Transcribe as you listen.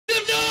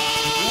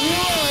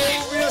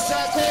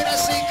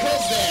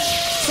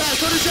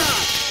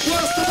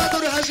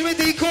始め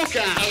ていこう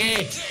か。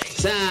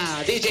さ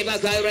あ DJ バッ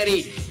ク Are you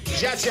ready?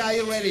 Judge Are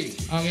you ready?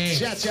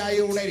 Judge Are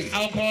you ready?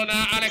 青コーナ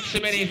ーアレックス・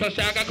メリー、そし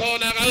て赤コー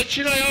ナーが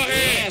内野洋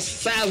平。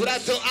さあフラ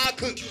ットアー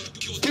ク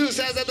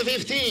2015 ど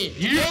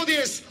う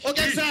です。お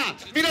客さん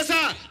皆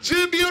さん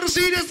準備よろし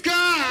いですか。も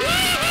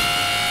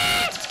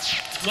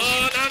う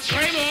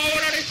何回も煽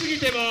られすぎ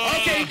ても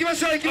OK 行きま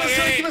しょう行きまし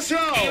ょう行きましょ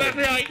う。行きま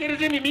すよ。行ける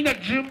準備みんな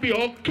準備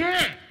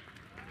OK。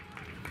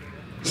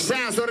さ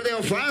あそれで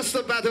はファース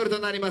トバトルと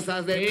なります。ジ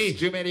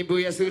ュメリン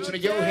VS 内野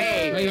洋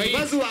平。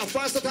まずはフ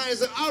ァーストタイム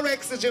ズ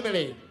RX ジュメ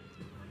リン。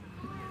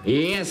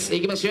Yes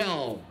行きまし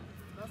ょ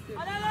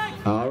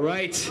う。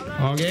 Alright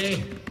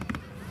OK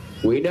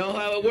We know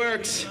how it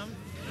works.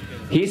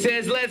 He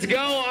says let's go.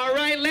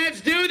 Alright let's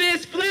do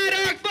this.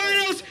 Flatark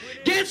Finals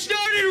get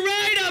started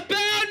right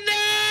about now.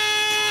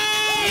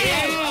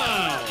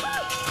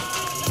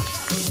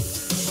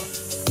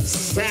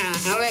 さ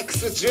あアレック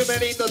ス・ジュ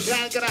メリンのタ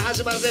ーンから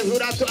始まるぜ。フ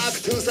ラットアーク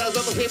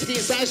2015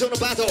最初の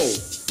バトル。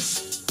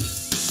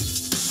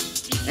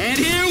 And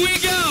here we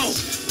go.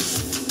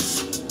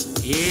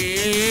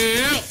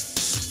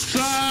 さ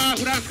あ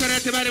フランスからや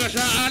ってまいりまし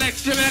たアレック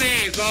ス・ジュメ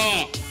リン。そ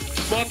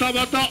うもと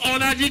もと同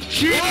じ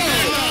チーム。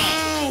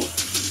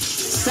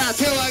さあ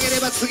手を挙げ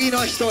れば次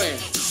の人へ。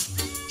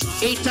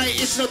一体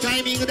いつのタ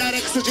イミングでアレ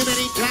ックス・ジュメ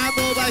リンタ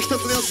ーンオーバー一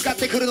つ目を使っ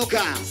てくるの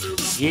か。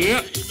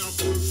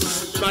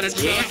まだ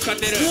時間がかかっ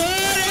てる。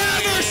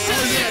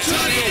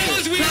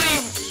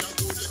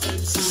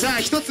さあ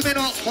一つ目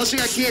の星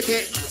が消え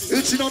て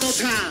内野のタ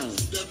ーン。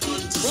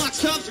Clock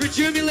stops for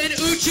Jumelin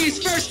Uchi's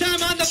first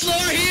time on the floor.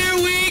 Here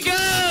we go.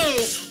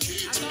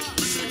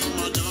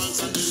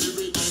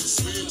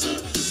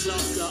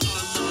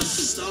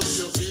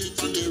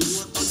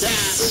 さあ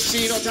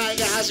内のターン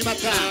が始まっ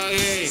た。さ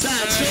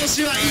あ調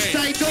子は一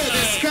体どうで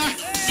すか。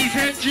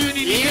2012、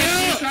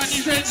2013、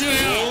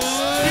2014。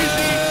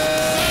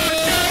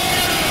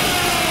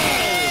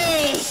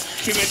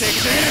決めてき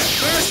て。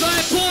First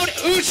line pulled.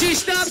 Uchi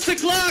stops the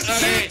clock.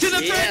 Back to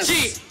the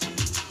Frenchie.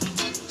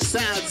 さ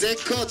あ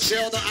絶好調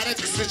のアレッ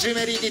クス・ジュ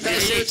メリンに対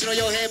して内野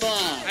洋平も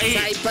さ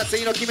あ一発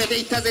いいの決めて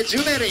いったぜ。ジ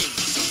ュメリン。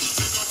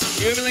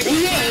Jumelin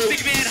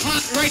big man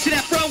hot right to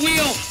that front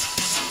wheel.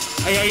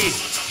 はいはい。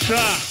さ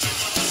あ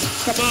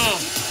Come on.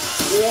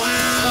 Wow.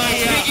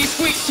 Biggie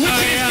squeak switching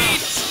his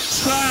feet.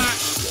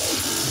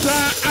 さ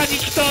あ兄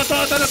貴と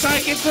弟の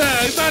対決。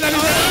今だ見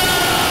せ。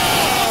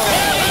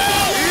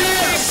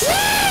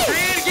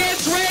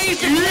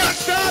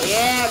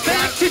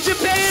Back to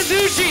Japan's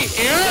Uchi.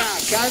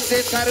 完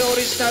全たるオ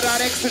リジナルア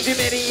レックス・ジュ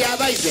メリンや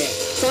ばいぜ。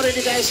それ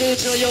に対して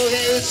内野洋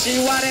平内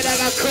我ら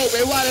が神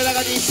戸我ら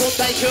が日本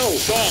代表。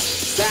さ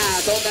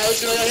あそんな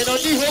内野洋平の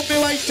2本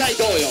目は一体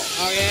どうよ。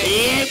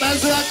ま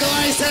ずはご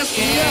挨拶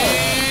よ。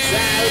さ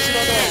あ内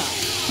野の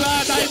さ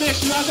あ代名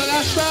詞技出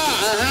した。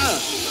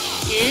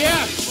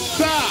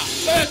さあ、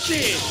う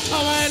ち、お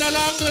前のロ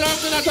ング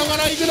なとこ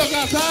ろ行くの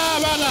か。さあ、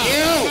まだ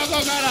こ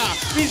こから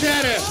見せ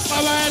る。お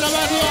前のま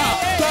ずは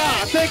さ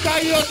あ、世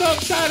界を取っ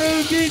たル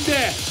ーティンで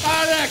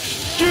アレックス・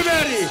ジュメ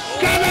リン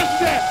かま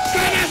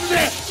すぜ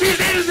見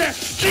せるぜ。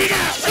違う。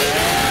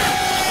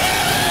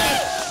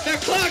The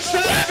clock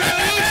stops for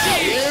Uchi.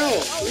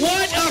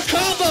 What a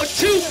combo!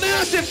 Two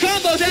massive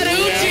combos at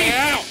Uchi.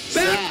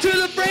 Back to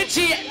the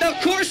Frenchie. The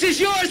course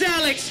is yours,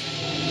 Alex.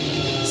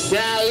 さ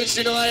あ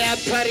内野はやっ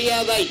ぱり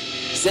やばい。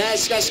さあ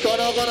しかしこ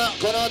の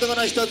男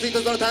の一つ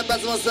一つの単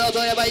発も相当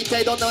やばい。一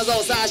体どんな技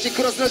を。さあ足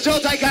クロスの状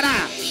態から。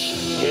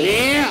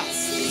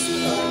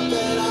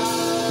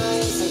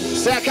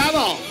さあカ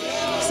モン。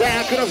さ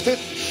あクロ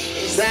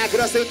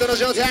スウッドの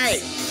状態。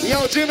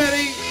ヨジュメ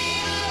リン。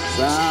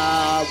さ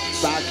あ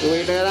バックウ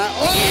ィンドから。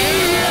Oh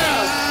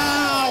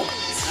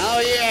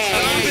yeah.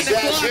 さ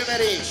あジュメ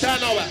リン。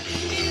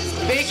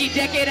Biggie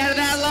decade out of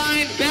that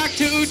line. Back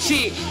to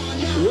Uchi.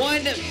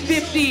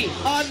 150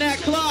 on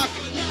that clock.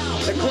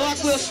 The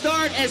clock will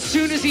start as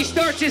soon as he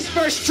starts his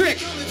first trick.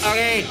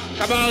 Okay,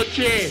 come on,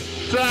 Uchi.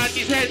 さあ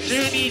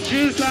2012、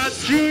13、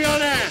14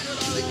年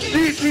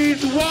This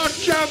is World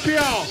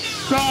Champion.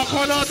 さあ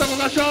この男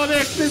が証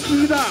明してす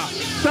ぎだ。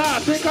さ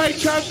あ世界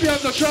チャンピオン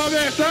の証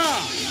明。さ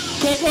あ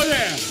ここで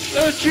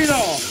内野洋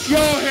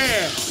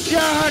平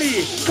やは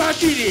り勝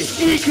ちに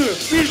行く。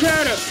見せる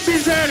ま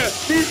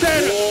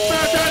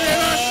た出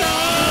ました。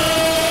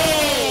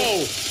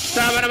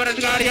さあまだまだ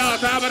時間あるよ。1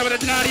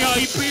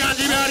分40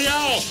秒あるよ。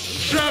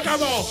さあか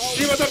も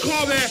地元神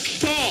戸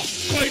と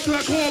こいつは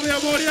神戸を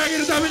盛り上げ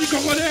るためにこ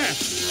こで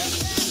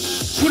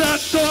フラッ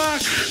トワー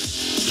ク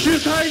主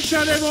催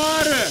者でも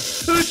ある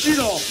内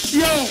野洋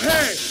平。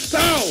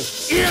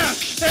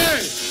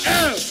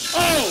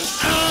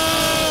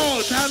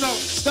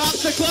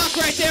Stops the clock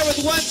right there with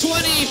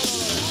 120.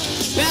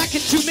 Back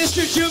into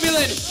Mr.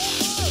 Jumelin.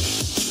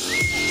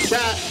 さ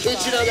あ内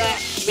野が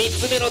3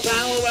つ目のタ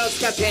ーンオーバーを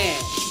使って、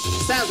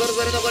さあそれ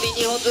ぞれ残り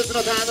2本ずつ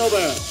のターンオーバ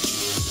ー。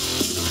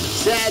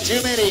さあジ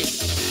ュメリン。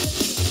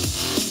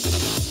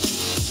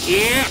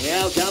Yeah,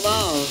 come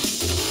on.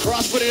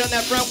 Cross put it on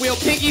that front wheel.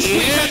 Piggy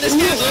squeeze on this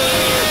gas.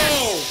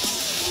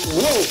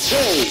 Whoa.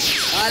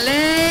 あ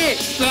れ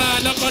さ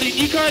あ残り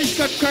2回し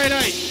か使えな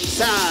い。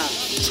さあ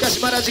しかし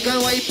まだ時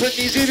間は1分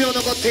20秒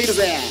残っている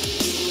ぜ。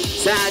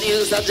さあ2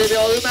分30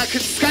秒をうまく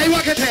使い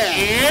分けて、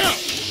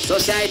そ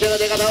して相手の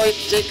出方を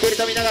じっくり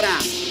と見なが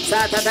ら、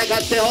さあ戦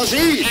ってほし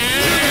い。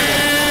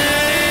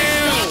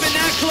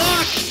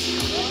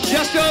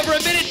Just over a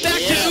minute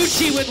back to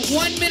Uchi with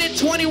 1 minute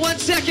 21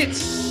 seconds.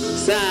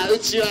 さあ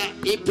Uchiは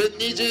1分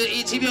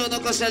21秒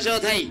残した状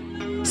態。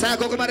さあ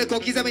ここまで小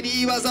刻みに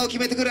いい技を決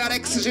めてくるアレ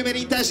ックス・ジュメ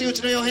リに対して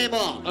Uchiのヨヘイ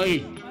も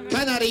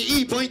かなり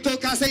いいポイントを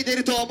稼いでい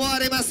ると思わ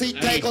れます。一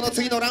体この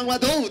次のランは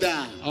どう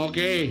だ。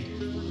 OK、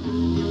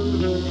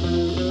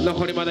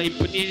 残りまだ1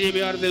分20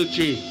秒あるで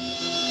Uchi。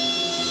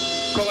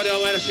ここで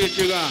お前の集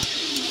中が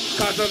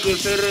加速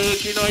する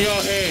Uchiの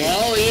ヨヘイ。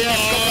おおいいです。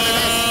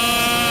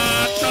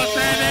ここ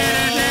でで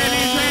す。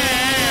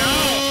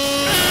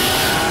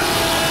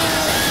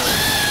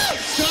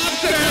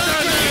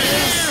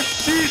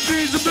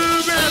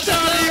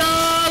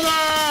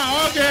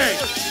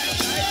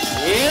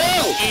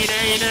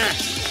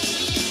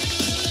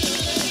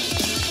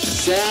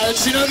さあ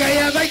Uchinoが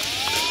やばい。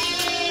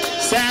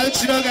さあ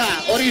Uchino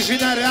がオリジ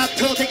ナル圧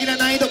倒的な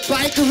難易度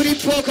バイクフリ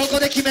ップをここ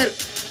で決める。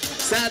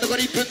さあ残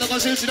り1分残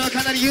しUchinoは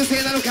かなり優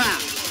勢なのか。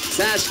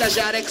さあしかし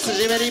アレックス・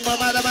ジュメリンも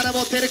まだまだ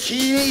持ってるキ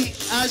ー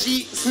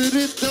味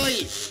鋭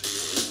い。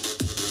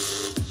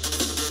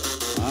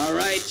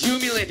 Alright,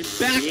 Jumelin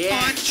back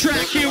on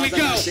track. Here we go.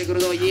 してくる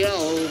ぞ。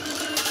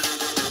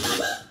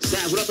さ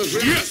あフロントフ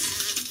レース。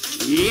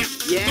Yeah,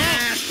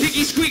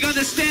 Piggy squeak on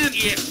the stem.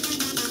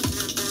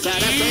 さあ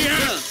ラスト1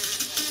分。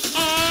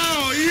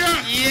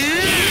Yeah.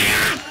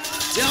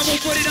 Double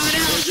put it on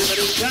out.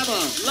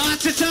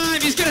 Lots of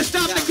time. He's gonna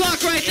stop the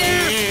clock right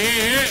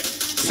there.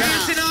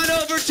 Passing on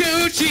over to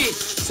Uchi.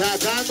 さあ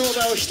ターンオー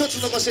バーを1つ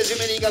残してジュ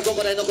メリンがこ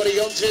こで残り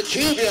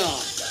49秒。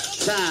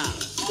さあ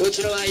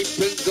Uchinoは1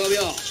分5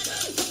秒。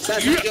さ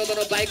あ先ほど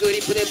のバイクフ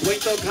リップでポイン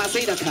トを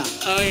稼いだか。さ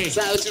あ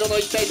Uchinoの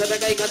一体戦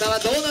い方は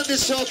どうなんで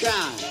しょう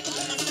か。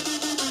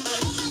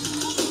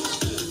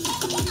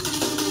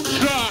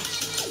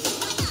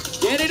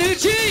Get it,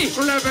 Uchi!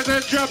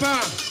 Represent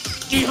Japan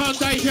日本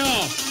代表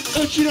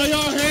Uchino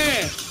ヨ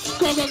ヘイ。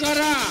ここから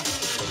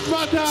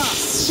また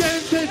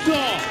伝説を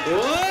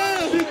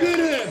作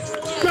る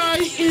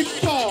第一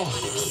歩。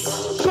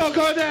ここ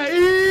で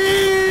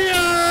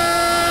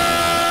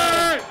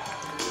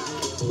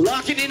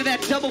Locking into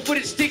that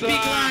double-footed stick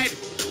beat glide.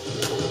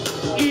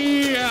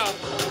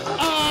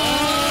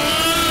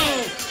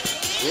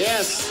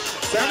 Yes.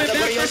 Coming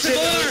back for some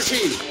more.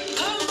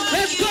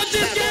 Let's put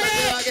this game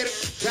in.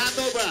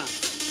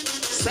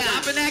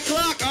 Stopping that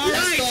clock. All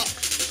right.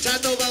 タ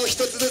ーンオーバーを1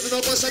つずつ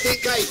残した展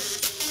開。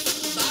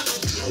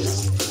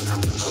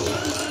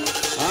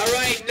All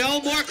right.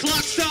 No more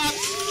clock stops.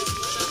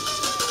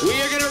 We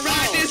are gonna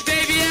ride this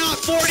baby out.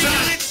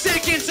 49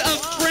 seconds of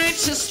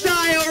French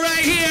style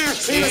right here.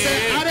 すいませ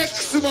ん、アレック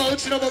スも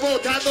Uchinoももう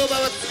ターンオーバ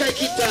ーは使い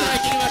切った。さ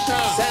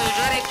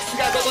あアレックス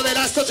がここで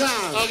ラストター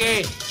ン。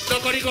 OK、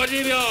 残り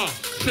50秒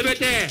すべ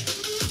て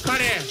彼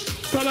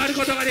止まる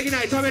ことができ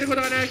ない。止めるこ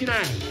とができな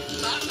い。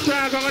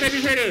さあここで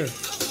見せる。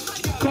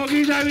小刻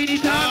みに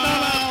ター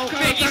ンオーバ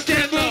ー。 Biggie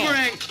step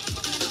boomerang.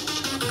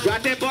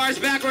 Got them bars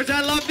backwards.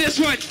 I love this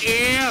one.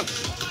 Yeah.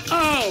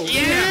 Oh.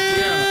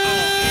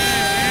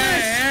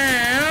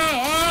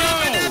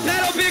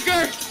 Pedal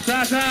picker.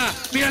 さあさあ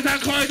皆さん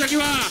こういう時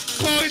は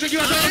どうするの。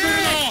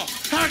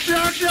拍手。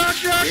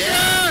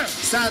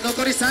さあ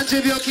残り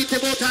30秒切って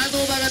もうター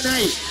ンオーバーがな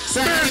い。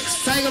さあアレック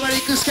ス最後まで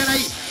行くしかない。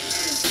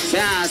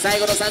さあ最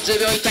後の30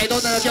秒一体ど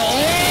んなの今日。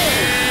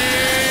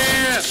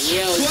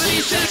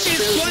 20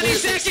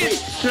 seconds.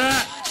 さ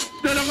あ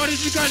残り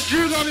時間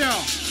15秒。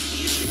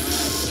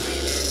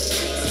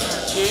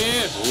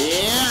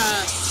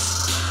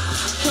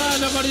さあ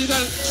残り時間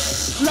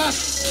ラス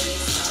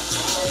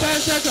ト10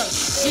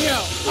 seconds。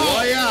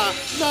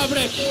 ノーブレ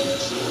ーキ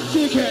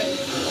TK。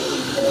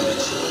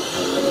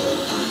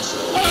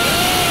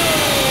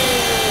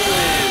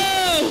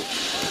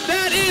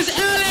 That is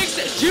Alex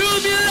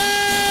Jumelin.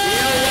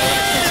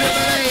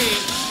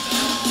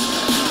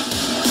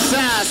 さ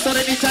あそれ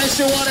に対し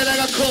て我ら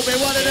が神戸、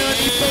我らが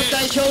日本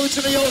代表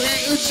Uchinoヨヘ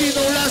イUchiの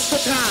ラスト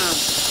ター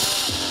ン。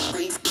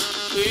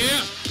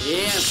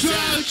さ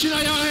あUchino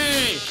ヨヘ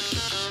イ、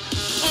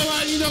お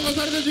前に残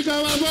された時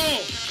間はもう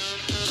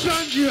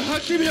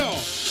38秒。も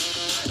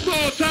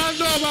うターンオ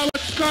ーバーは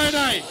使え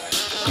ない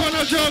こ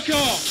の状況。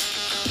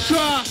さ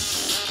あ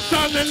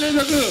3年連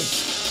続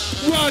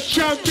ワールドチ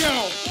ャンピオン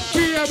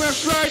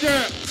BMX ライダ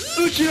ー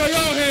Uchinoヨ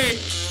ヘイ。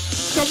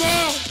 Come on.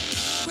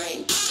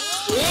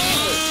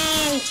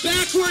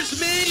 Backwards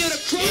manual to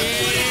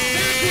cross-footed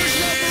backwards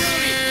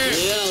Loparoni.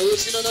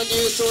 Uchinoのニュ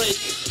ーストリッ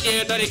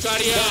ク。トリックあ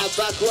りや。さ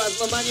あバックワーズ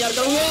のマニュアル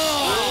から。What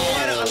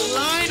a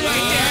line right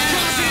there.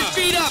 Crossing his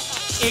feet up.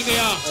 いくよ。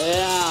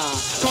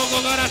こ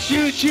こから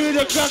集中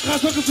力が加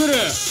速する。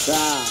さ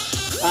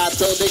あ圧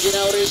倒的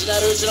なオリジナ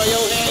ルUchinoヨ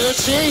ヘ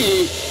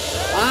イUchi。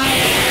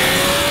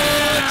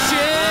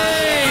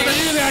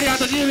あ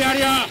と10秒あり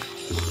や。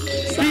デ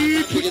ィ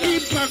ープイン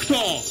パクト。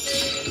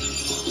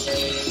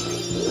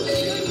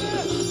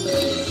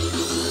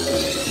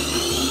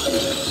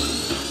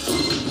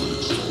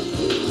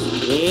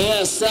さ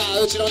さ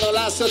あ内野の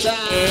ラストターン耐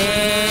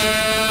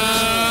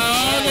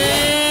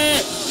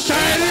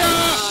えるよ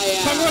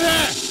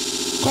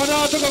こ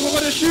の男ここ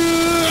でシュー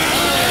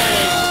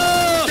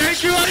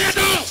Thank you ありが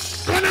とう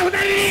この2人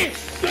に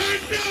どう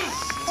ぞ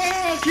大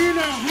き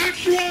な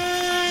拍手を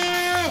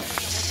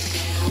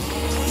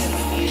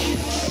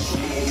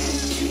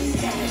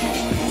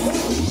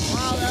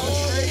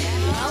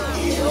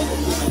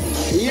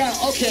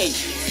Okay.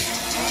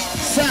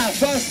 So,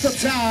 first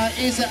turn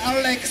is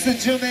Alex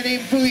Jumelin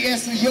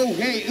vs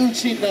Yohei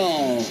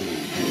Uchino.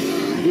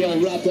 We'll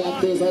wrap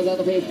up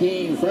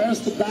 2015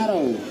 first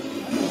battle.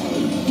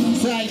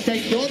 さあ一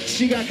体どっ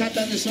ちが勝っ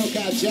たんでしょう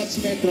か、ジャッジ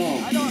メント。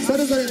そ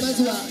れぞれま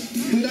ずは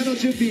札の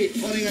準備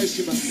お願い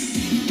します。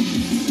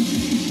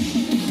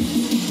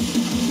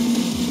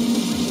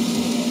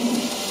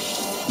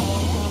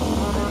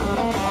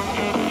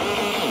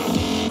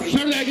そ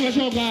れでは行きま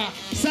しょうか。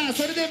さあ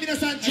それでは皆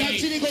さんジャッ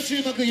ジにご注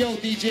目よ。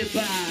 DJ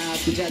バ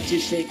ークジャッジ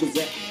していく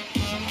ぜ。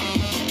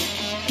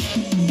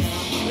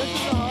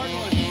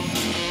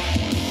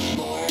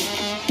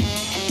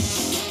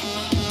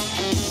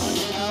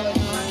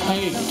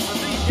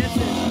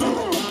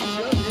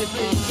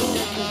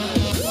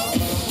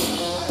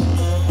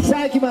さ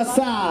あ行きます。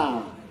さ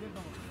あ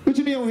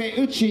内見洋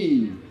平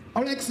内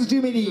アレックス・ジ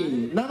ュメリ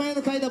ン名前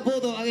の書いたボ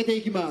ードを上げて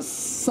いきま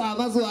す。さあ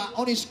まずは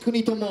大西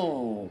邦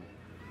友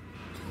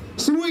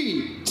3、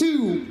2、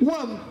1、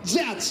ジ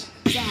ャッ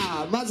ジ。さ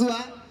あまず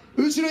は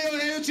内野洋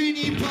平内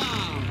に1本。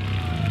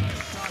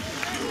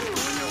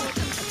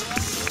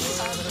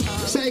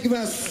さあいき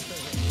ます。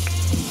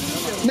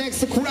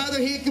 NEXT クラウド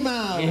ヒック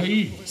マン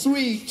3、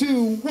2、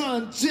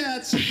1、ジャ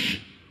ッ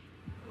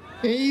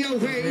ジ。洋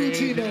平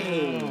内野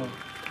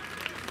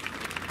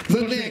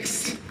The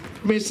next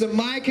Mr.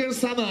 Michael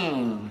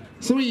Summer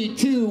 3、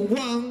2、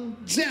1、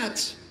ジャッ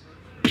ジ。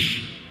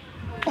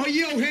Oh,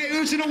 Yohei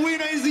Uchino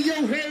winner is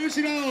Yohei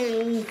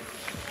Uchino,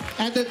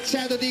 and the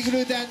Shadow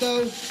Digru and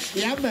the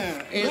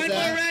Yammer is one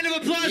more round of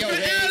applause for